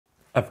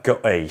I've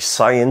got a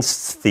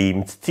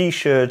science-themed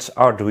t-shirt,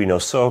 Arduino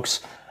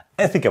socks.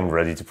 I think I'm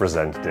ready to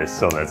present this,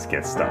 so let's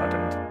get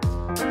started.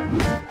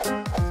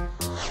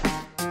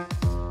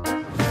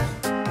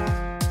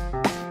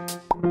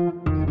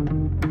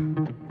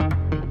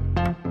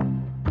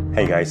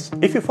 Hey guys,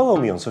 if you follow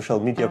me on social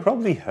media, you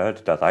probably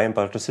heard that I am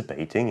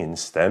participating in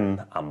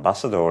STEM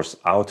Ambassadors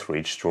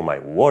outreach through my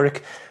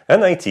work,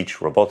 and I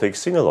teach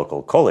robotics in a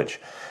local college.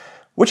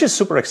 Which is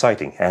super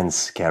exciting and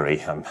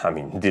scary. I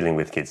mean, dealing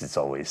with kids is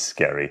always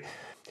scary.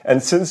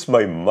 And since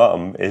my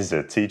mum is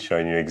a teacher,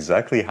 I knew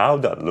exactly how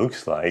that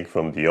looks like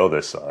from the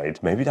other side.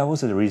 Maybe that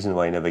was the reason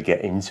why I never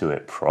get into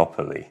it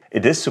properly.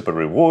 It is super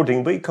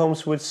rewarding, but it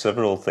comes with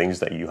several things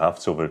that you have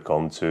to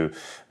overcome to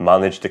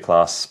manage the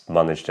class,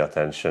 manage the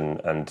attention,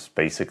 and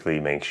basically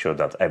make sure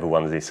that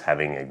everyone is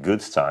having a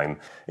good time,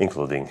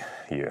 including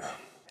you.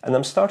 And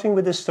I'm starting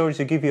with this story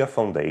to give you a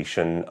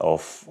foundation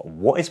of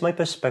what is my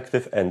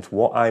perspective and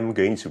what I'm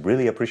going to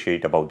really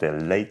appreciate about the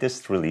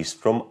latest release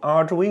from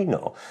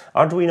Arduino.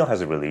 Arduino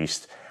has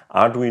released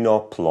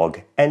Arduino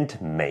Plug and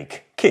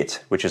Make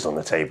kit, which is on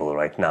the table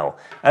right now.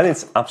 And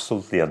it's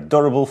absolutely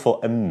adorable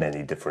for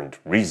many different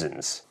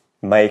reasons.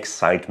 My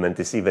excitement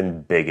is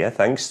even bigger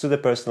thanks to the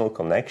personal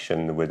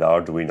connection with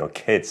Arduino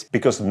kits,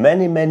 because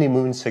many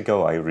moons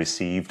ago I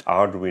received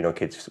Arduino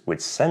kits with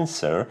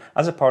sensor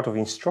as a part of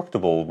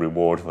Instructable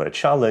reward for a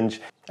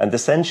challenge, and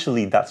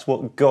essentially that's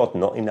what got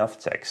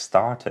NotEnoughTECH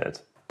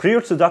started.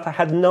 Prior to that I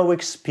had no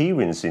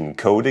experience in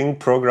coding,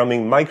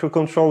 programming,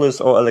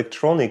 microcontrollers or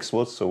electronics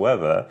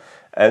whatsoever.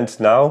 And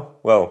now,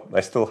 well,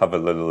 I still have a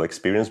little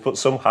experience, but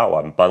somehow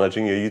I'm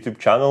managing a YouTube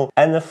channel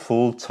and a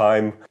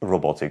full-time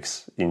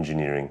robotics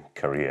engineering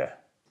career.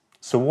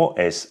 So what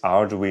is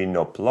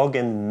Arduino Plug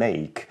and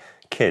Make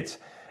kit,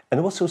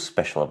 and what's so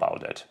special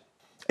about it?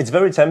 It's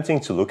very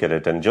tempting to look at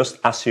it and just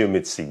assume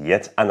it's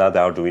yet another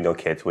Arduino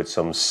kit with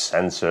some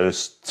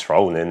sensors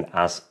thrown in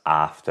as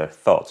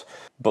afterthought.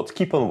 But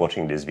keep on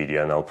watching this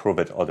video and I'll prove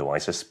it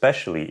otherwise,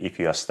 especially if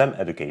you're a STEM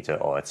educator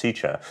or a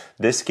teacher.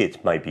 This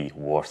kit might be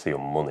worth your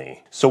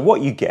money. So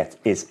what you get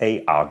is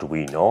a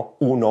Arduino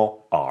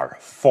Uno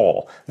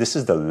R4. This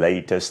is the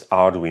latest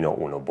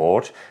Arduino Uno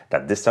board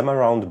that this time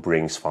around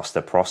brings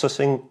faster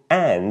processing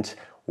and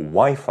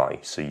Wi-Fi,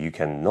 so you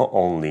can not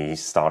only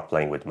start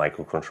playing with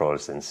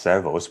microcontrollers and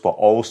servos, but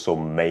also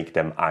make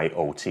them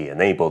IoT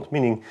enabled,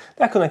 meaning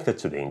they're connected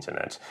to the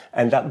internet.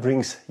 And that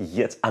brings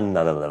yet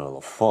another level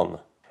of fun.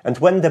 And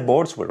when the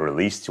boards were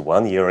released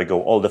 1 year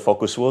ago, all the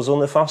focus was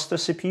on a faster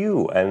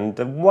CPU and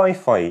the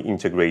Wi-Fi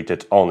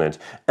integrated on it,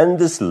 and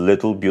this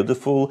little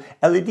beautiful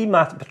LED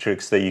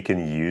matrix that you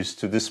can use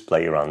to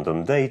display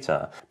random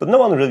data. But no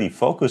one really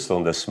focused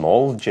on the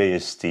small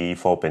JST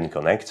 4-pin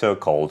connector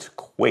called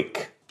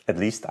Quick. At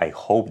least I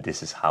hope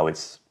this is how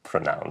it's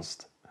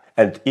pronounced.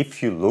 And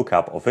if you look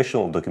up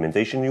official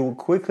documentation, you will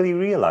quickly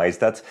realize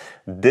that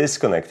this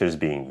connector is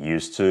being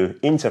used to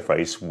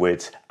interface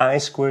with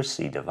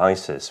I2C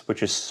devices,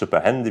 which is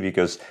super handy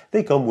because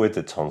they come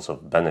with tons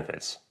of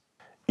benefits.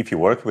 If you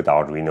worked with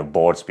Arduino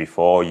boards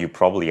before, you're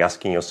probably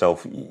asking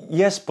yourself,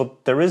 yes,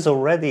 but there is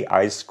already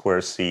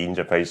I2C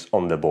interface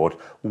on the board.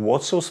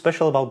 What's so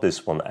special about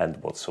this one and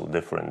what's so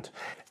different?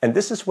 And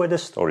this is where the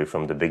story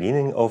from the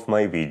beginning of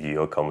my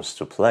video comes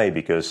to play,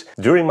 because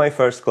during my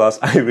first class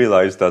I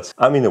realized that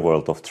I'm in a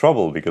world of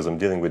trouble because I'm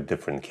dealing with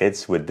different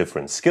kids with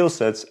different skill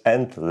sets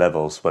and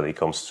levels when it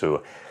comes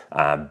to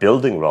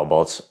building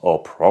robots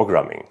or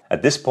programming.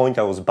 At this point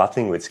I was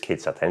battling with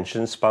kids'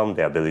 attention span,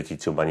 the ability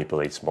to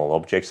manipulate small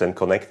objects and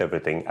connect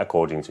everything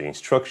according to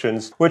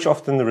instructions, which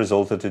often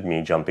resulted in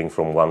me jumping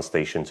from one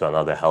station to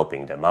another,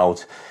 helping them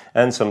out,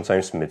 and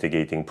sometimes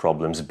mitigating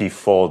problems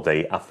before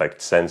they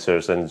affect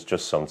sensors, and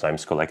just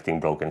sometimes collecting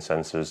broken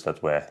sensors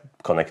that were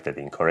connected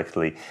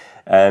incorrectly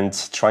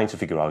and trying to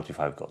figure out if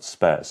I've got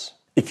spares.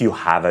 If you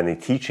have any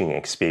teaching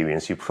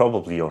experience, you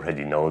probably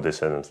already know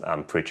this, and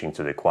I'm preaching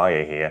to the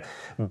choir here,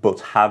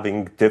 but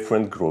having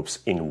different groups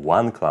in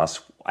one class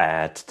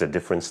at the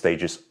different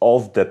stages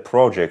of the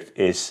project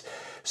is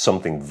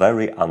something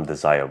very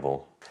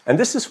undesirable. And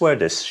this is where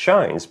this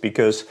shines,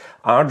 because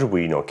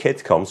Arduino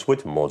kit comes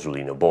with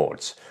Modulino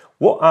boards.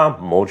 What are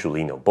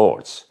Modulino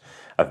boards?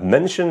 I've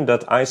mentioned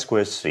that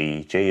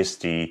I2C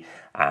JST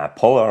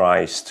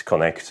polarized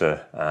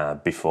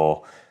connector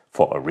before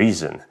for a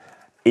reason.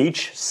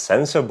 Each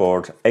sensor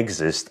board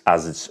exists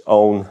as its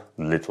own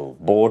little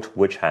board,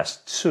 which has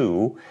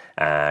two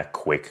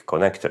quick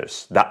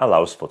connectors. That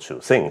allows for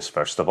two things.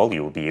 First of all,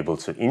 you'll be able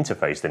to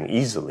interface them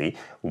easily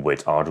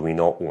with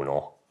Arduino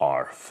Uno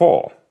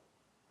R4.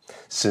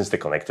 Since the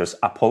connectors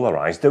are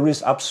polarized, there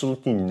is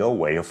absolutely no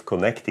way of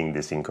connecting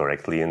this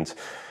incorrectly and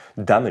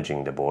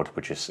damaging the board,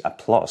 which is a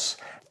plus.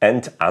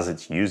 And as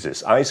it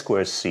uses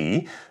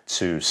I2C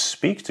to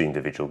speak to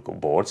individual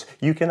boards,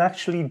 you can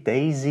actually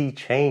daisy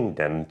chain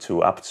them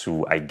to up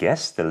to, I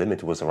guess the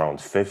limit was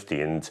around 50,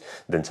 and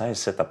the entire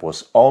setup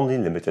was only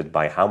limited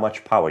by how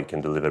much power you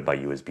can deliver by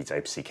USB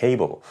Type-C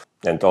cable.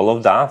 And all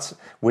of that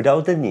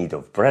without the need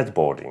of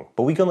breadboarding.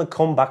 But we're gonna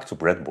come back to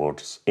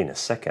breadboards in a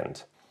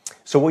second.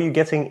 So what you're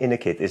getting in a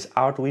kit is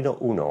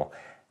Arduino Uno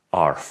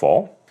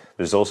R4.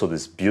 There's also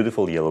this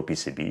beautiful yellow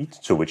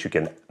PCB to which you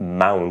can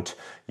mount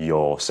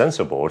your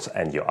sensor boards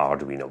and your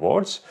Arduino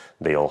boards.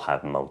 They all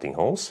have mounting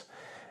holes.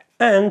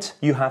 And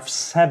you have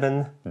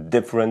 7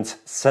 different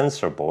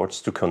sensor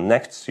boards to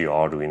connect to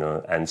your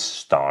Arduino and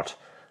start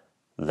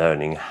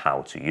learning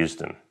how to use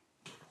them.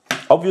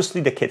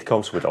 Obviously, the kit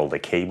comes with all the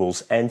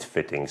cables and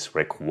fittings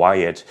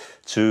required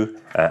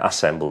to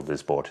assemble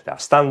this board. There are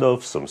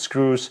standoffs, some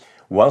screws.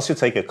 Once you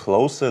take a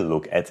closer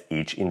look at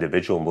each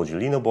individual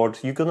Modulino board,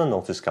 you're going to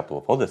notice a couple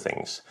of other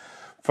things.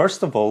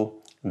 First of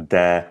all,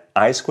 the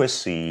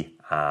I2C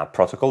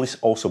protocol is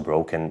also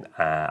broken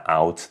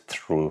out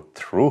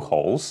through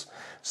holes.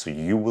 So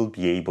you will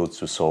be able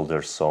to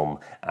solder some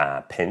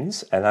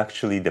pins, and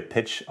actually the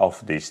pitch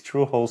of these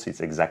through holes is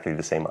exactly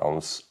the same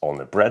as on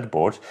a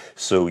breadboard,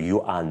 so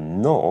you are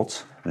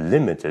not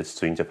limited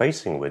to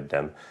interfacing with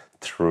them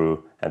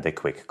through the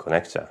quick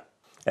connector.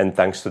 And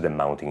thanks to the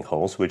mounting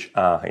holes, which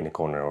are in the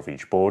corner of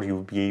each board, you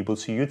will be able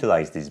to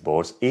utilize these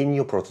boards in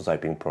your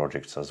prototyping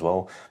projects as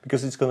well,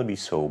 because it's going to be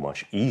so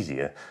much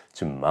easier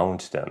to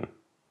mount them.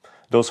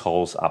 Those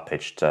holes are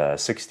pitched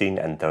 16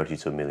 and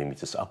 32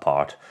 millimeters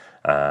apart,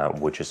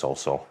 which is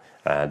also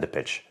the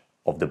pitch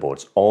of the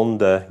boards on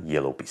the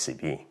yellow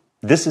PCB.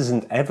 This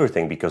isn't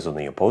everything, because on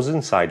the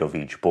opposing side of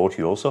each board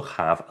you also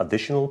have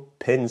additional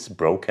pins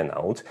broken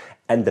out,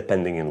 and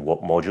depending on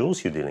what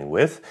modules you're dealing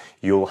with,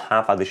 you'll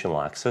have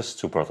additional access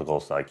to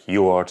protocols like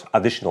UART,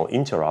 additional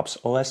interrupts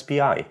or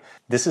SPI.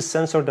 This is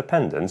sensor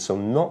dependent, so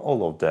not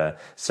all of the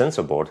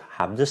sensor boards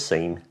have the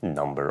same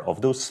number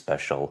of those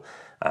special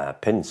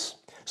pins.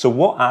 So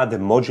what are the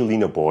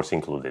Modulino boards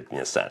included in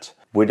a set?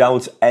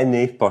 Without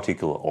any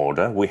particular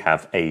order, we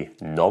have a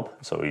knob,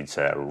 so it's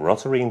a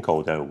rotary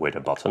encoder with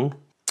a button.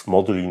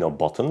 Modulino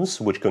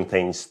buttons, which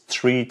contains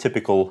 3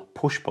 typical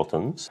push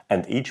buttons,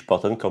 and each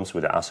button comes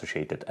with an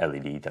associated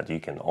LED that you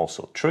can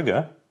also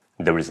trigger.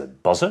 There is a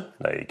buzzer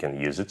that you can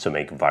use it to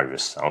make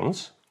various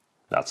sounds.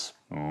 That's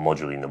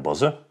Modulino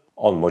buzzer.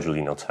 On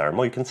Modulino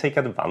Thermo, you can take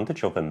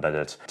advantage of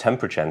embedded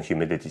temperature and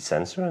humidity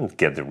sensor and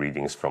get the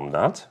readings from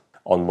that.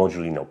 On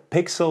Modulino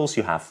Pixels,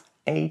 you have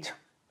 8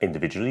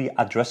 individually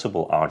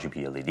addressable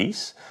RGB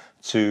LEDs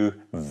to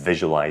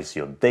visualize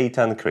your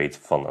data and create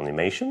fun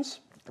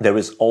animations. There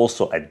is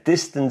also a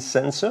distance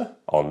sensor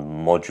on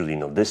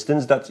Modulino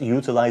Distance that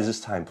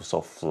utilizes times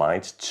of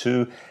flight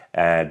to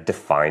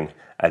define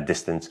a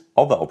distance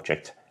of the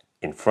object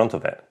in front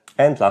of it.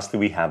 And lastly,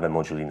 we have a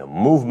Modulino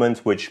Movement,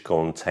 which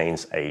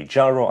contains a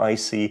gyro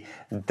IC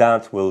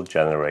that will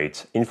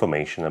generate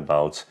information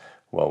about,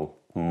 well,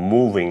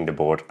 moving the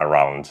board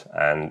around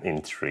and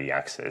in 3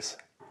 axes.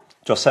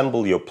 To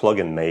assemble your Plug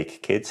and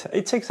Make kit,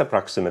 it takes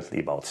approximately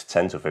about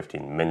 10 to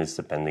 15 minutes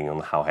depending on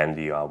how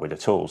handy you are with the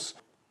tools.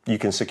 You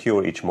can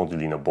secure each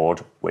Modulino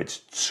board with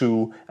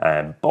 2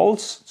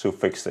 bolts to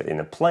fix it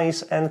in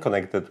place and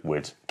connect it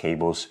with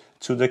cables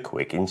to the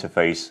quick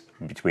interface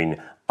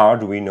between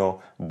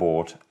Arduino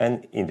board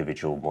and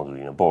individual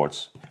Modulino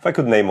boards. If I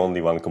could name only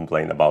one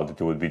complaint about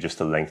it, it would be just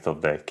the length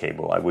of the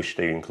cable. I wish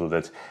they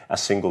included a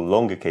single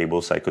longer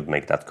cable so I could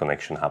make that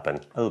connection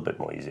happen a little bit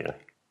more easily.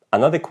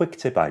 Another quick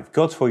tip I've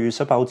got for you is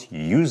about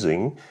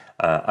using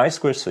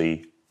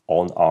I2C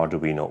on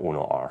Arduino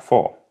Uno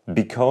R4.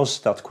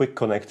 Because that quick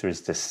connector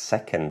is the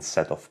second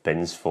set of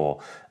pins for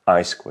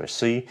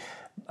I2C,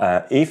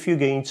 if you're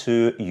going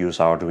to use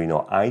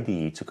Arduino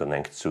IDE to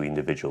connect to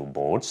individual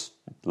boards,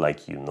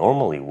 like you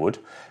normally would,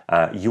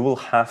 you will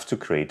have to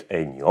create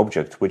a new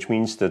object, which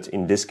means that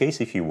in this case,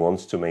 if you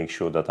want to make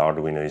sure that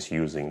Arduino is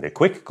using the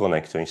quick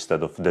connector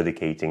instead of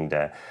dedicating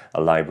the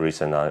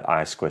libraries and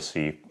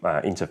I2C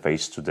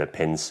interface to the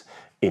pins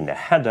in the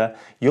header,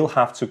 you'll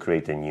have to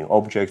create a new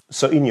object.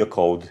 So in your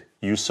code,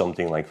 use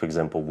something like, for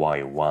example,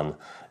 wire 1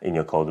 in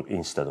your code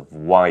instead of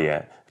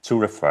wire to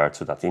refer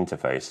to that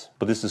interface.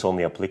 But this is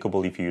only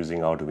applicable if you're using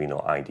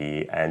Arduino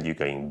IDE and you're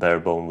going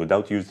barebone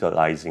without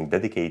utilizing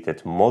dedicated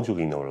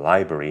Modulino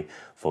library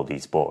for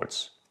these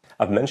boards.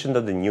 I've mentioned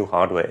that the new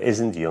hardware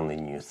isn't the only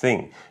new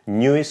thing.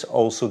 New is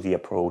also the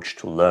approach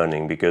to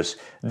learning, because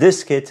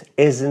this kit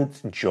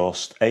isn't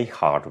just a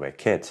hardware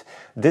kit.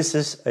 This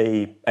is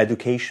an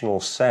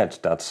educational set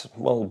that,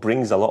 well,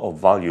 brings a lot of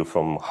value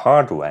from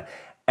hardware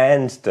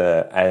and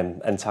the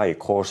entire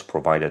course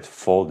provided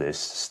for this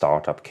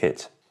startup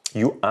kit.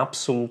 You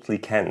absolutely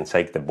can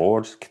take the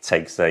board,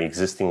 take the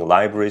existing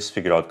libraries,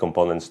 figure out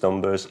components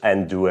numbers,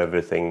 and do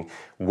everything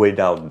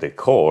without the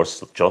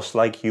course, just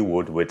like you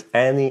would with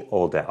any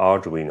other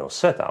Arduino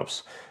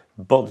setups.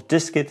 But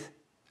this kit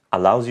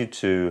allows you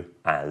to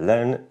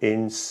learn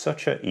in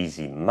such an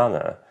easy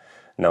manner.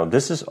 Now,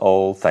 this is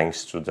all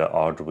thanks to the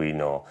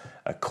Arduino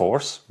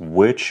course,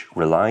 which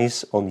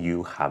relies on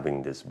you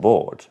having this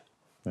board.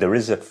 There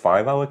is a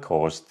 5-hour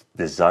course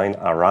designed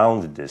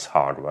around this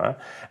hardware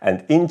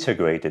and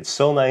integrated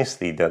so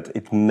nicely that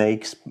it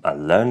makes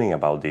learning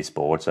about these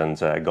boards and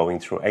going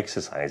through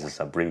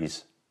exercises a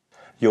breeze.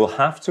 You'll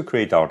have to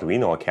create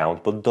Arduino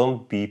account, but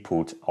don't be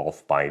put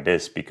off by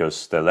this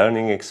because the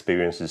learning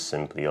experience is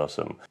simply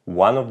awesome.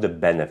 One of the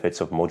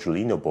benefits of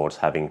Modulino boards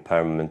having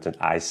permanent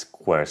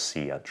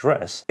I2C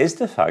address is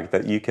the fact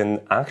that you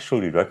can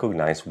actually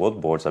recognize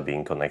what boards are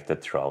being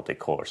connected throughout the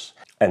course.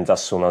 And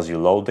as soon as you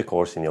load the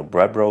course in your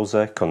web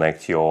browser,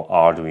 connect your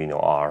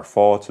Arduino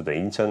R4 to the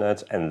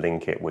internet and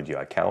link it with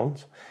your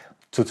account,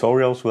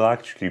 tutorials will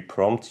actually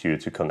prompt you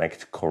to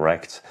connect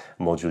correct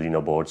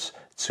Modulino boards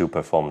to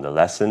perform the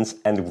lessons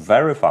and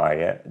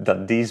verify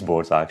that these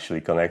boards are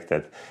actually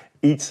connected.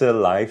 It's a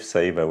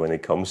lifesaver when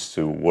it comes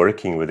to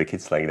working with the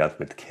kids like that,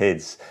 with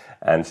kids,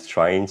 and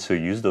trying to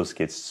use those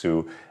kids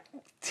to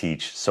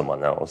teach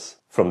someone else.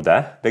 From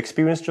there, the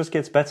experience just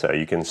gets better.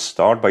 You can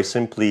start by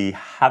simply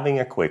having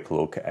a quick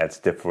look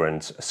at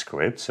different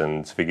scripts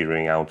and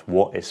figuring out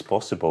what is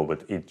possible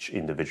with each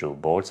individual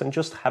boards and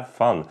just have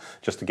fun,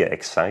 just to get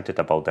excited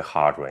about the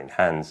hardware in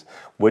hand,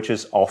 which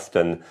is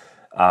often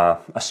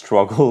a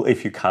struggle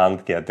if you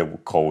can't get the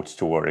code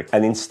to work.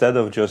 And instead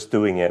of just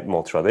doing it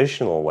more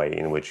traditional way,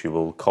 in which you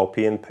will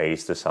copy and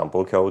paste the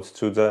sample code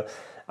to the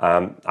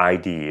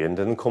IDE and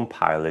then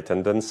compile it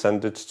and then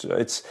send it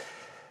to...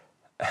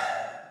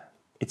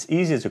 It's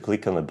easier to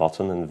click on a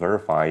button and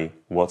verify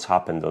what's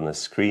happened on a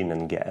screen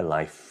and get a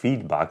live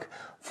feedback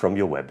from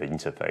your web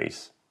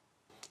interface.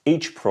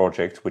 Each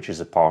project which is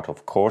a part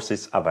of course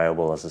is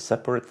available as a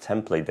separate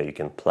template that you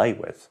can play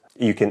with.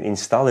 You can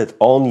install it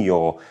on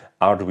your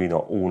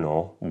Arduino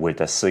Uno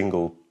with a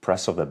single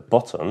press of a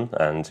button,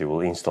 and it will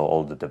install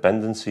all the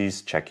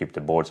dependencies, check if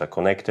the boards are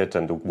connected,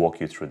 and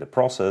walk you through the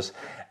process.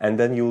 And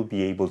then you'll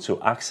be able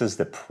to access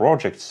the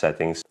project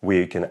settings, where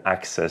you can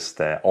access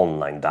the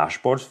online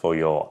dashboards for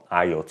your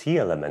IoT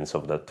elements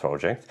of that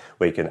project,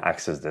 where you can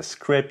access the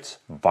script,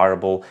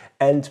 variable,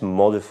 and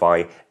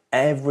modify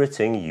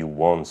everything you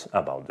want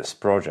about this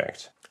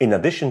project. In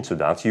addition to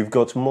that, you've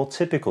got more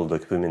typical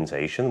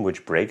documentation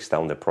which breaks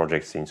down the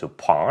projects into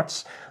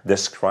parts,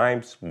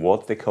 describes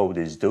what the code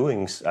is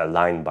doing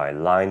line by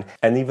line,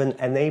 and even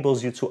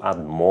enables you to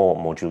add more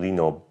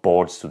Modulino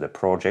boards to the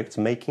project,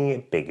 making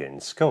it bigger in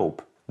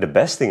scope. The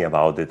best thing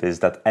about it is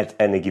that at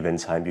any given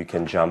time you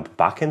can jump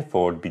back and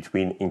forth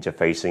between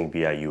interfacing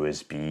via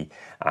USB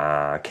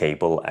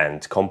cable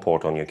and COM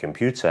port on your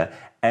computer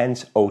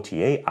and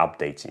OTA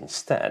updates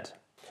instead.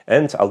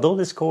 And although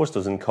this course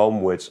doesn't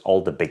come with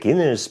all the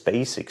beginner's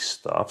basic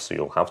stuff, so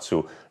you'll have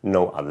to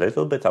know a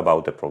little bit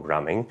about the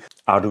programming,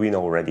 Arduino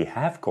already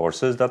have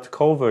courses that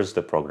covers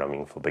the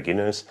programming for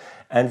beginners,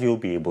 and you'll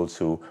be able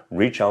to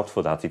reach out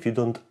for that if you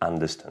don't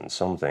understand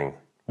something.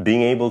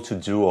 Being able to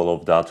do all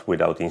of that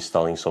without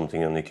installing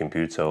something on the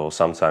computer, or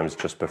sometimes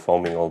just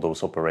performing all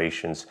those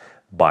operations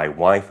by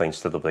Wi-Fi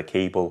instead of the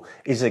cable,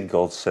 is a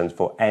godsend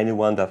for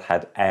anyone that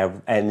had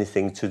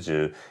anything to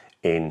do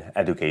in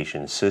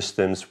education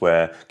systems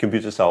where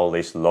computers are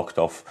always locked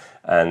off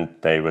and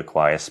they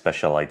require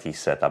special IT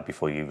setup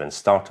before you even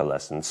start a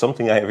lesson.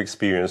 Something I have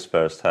experienced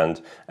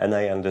firsthand, and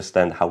I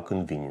understand how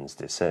convenient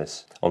this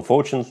is.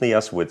 Unfortunately,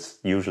 as with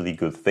usually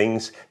good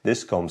things,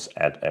 this comes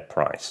at a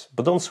price.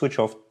 But don't switch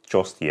off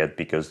just yet,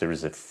 because there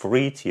is a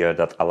free tier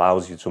that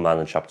allows you to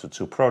manage up to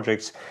 2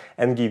 projects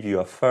and give you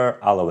a fair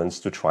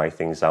allowance to try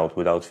things out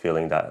without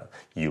feeling that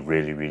you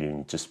really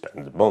need to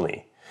spend the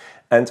money.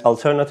 And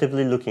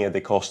alternatively, looking at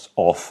the cost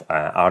of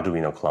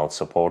Arduino Cloud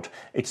support,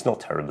 it's not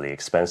terribly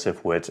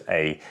expensive, with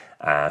a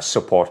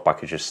support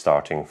packages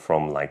starting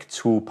from like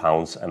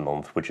 £2 a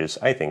month, which is,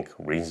 I think,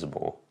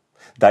 reasonable.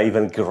 There are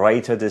even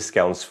greater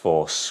discounts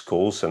for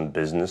schools and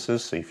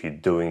businesses, so if you're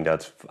doing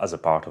that as a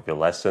part of your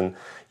lesson,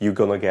 you're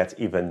gonna get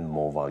even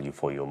more value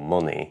for your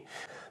money.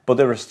 But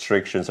the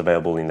restrictions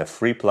available in the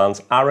free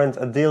plans aren't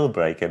a deal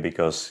breaker,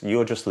 because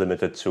you're just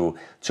limited to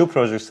 2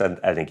 projects at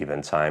any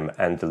given time,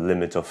 and the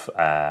limit of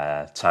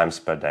times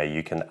per day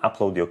you can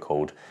upload your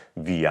code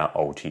via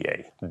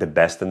OTA. The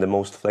best and the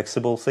most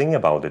flexible thing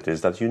about it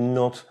is that you're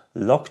not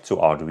locked to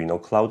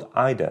Arduino Cloud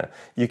either.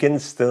 You can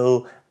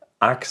still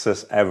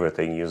access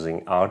everything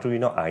using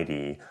Arduino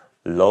IDE,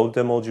 load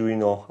the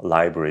Arduino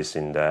libraries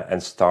in there,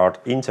 and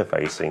start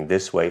interfacing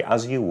this way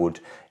as you would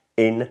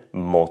in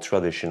more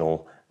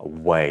traditional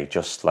way,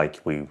 just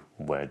like we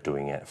were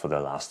doing it for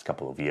the last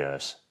couple of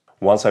years.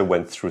 Once I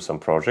went through some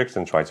projects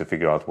and tried to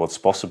figure out what's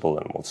possible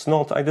and what's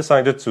not, I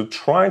decided to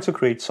try to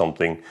create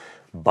something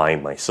by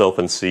myself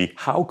and see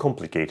how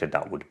complicated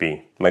that would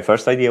be. My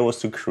first idea was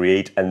to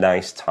create a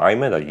nice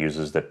timer that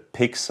uses the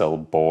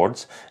pixel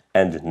boards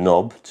and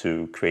knob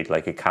to create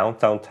like a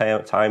countdown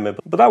timer,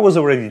 but that was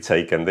already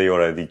taken. They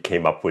already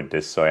came up with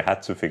this, so I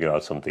had to figure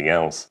out something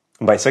else.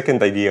 My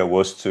second idea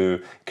was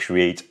to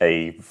create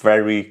a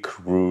very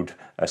crude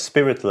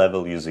spirit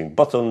level using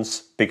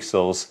buttons,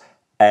 pixels,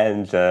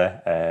 and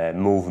a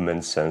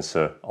movement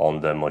sensor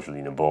on the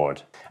Modulino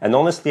board. And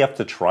honestly,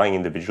 after trying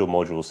individual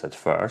modules at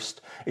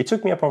first, it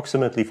took me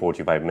approximately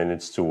 45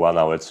 minutes to 1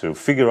 hour to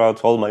figure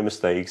out all my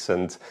mistakes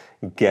and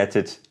get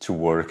it to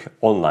work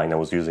online. I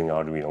was using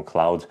Arduino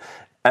Cloud,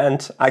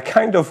 And I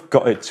kind of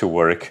got it to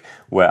work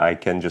where I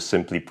can just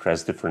simply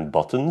press different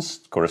buttons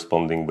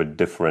corresponding with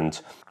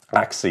different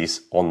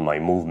axes on my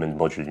movement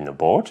module in the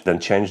board, then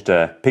change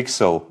the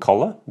pixel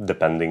color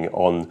depending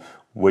on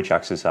which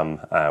axis I'm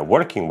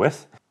working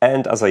with.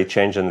 And as I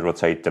change and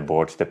rotate the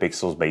board, the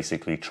pixels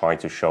basically try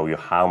to show you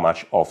how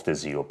much off the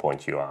 0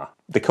 point you are.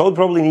 The code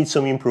probably needs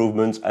some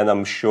improvements, and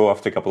I'm sure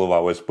after a couple of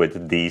hours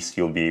with these,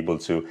 you'll be able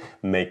to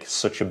make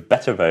such a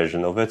better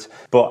version of it.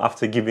 But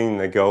after giving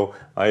it a go,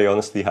 I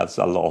honestly had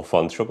a lot of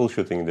fun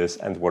troubleshooting this,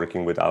 and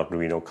working with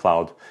Arduino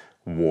Cloud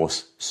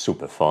was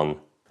super fun.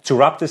 To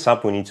wrap this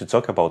up, we need to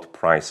talk about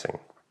pricing.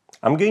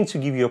 I'm going to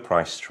give you a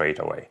price straight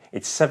away.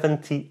 It's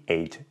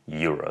 78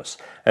 euros.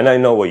 And I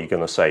know what you're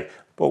going to say,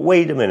 but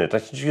wait a minute, I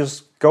can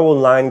just go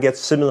online, get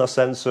similar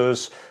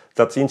sensors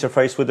that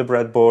interface with the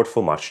breadboard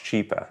for much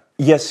cheaper.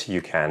 Yes,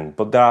 you can,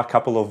 but there are a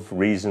couple of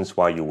reasons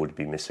why you would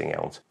be missing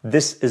out.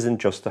 This isn't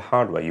just the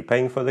hardware. You're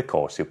paying for the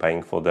course, you're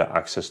paying for the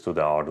access to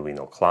the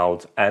Arduino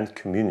Cloud and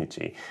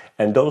community.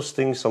 And those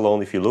things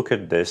alone, if you look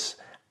at this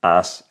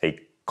as a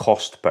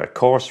cost per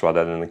course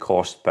rather than a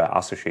cost per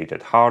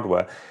associated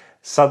hardware,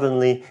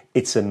 suddenly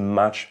it's a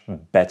much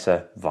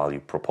better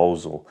value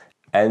proposal.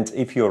 And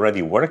if you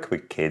already work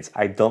with kids,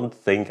 I don't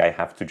think I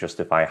have to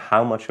justify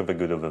how much of a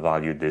good of a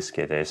value this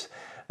kit is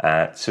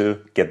to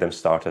get them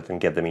started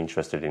and get them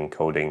interested in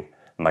coding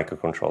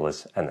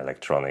microcontrollers and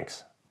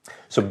electronics.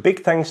 So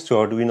big thanks to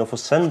Arduino for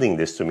sending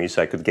this to me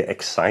so I could get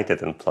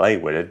excited and play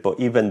with it, but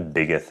even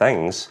bigger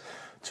thanks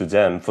to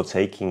them for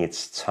taking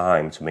its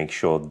time to make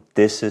sure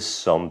this is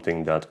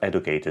something that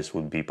educators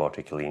would be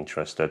particularly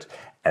interested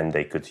and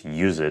they could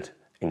use it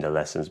in the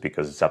lessons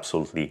because it's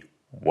absolutely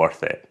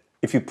worth it.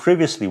 If you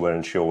previously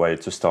weren't sure where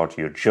to start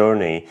your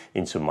journey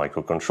into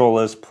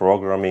microcontrollers,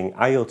 programming,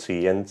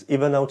 IoT, and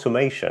even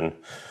automation,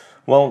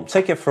 well,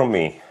 take it from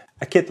me.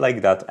 A kit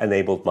like that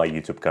enabled my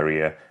YouTube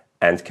career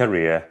and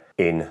career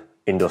in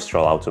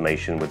industrial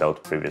automation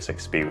without previous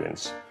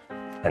experience.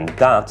 And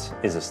that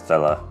is a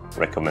stellar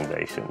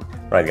recommendation.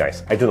 Right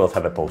guys, I do not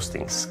have a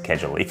posting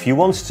schedule. If you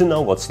want to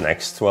know what's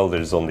next, well,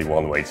 there's only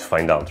one way to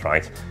find out,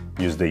 right?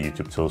 Use the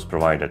YouTube tools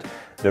provided.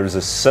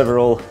 There's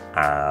several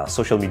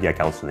social media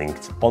accounts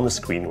linked on the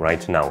screen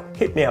right now.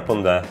 Hit me up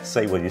on there,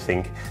 say what you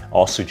think,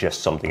 or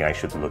suggest something I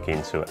should look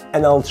into,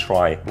 and I'll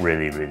try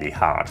really, really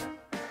hard.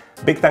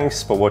 Big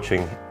thanks for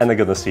watching, and I'm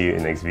gonna see you in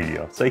the next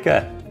video. Take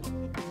care.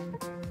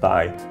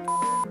 Bye.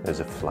 There's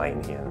a fly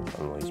in here that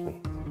annoys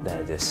me.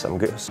 There it is.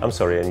 I'm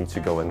sorry, I need to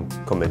go and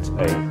commit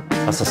an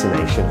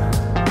assassination.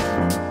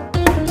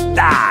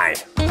 Die!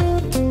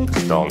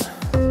 It's done.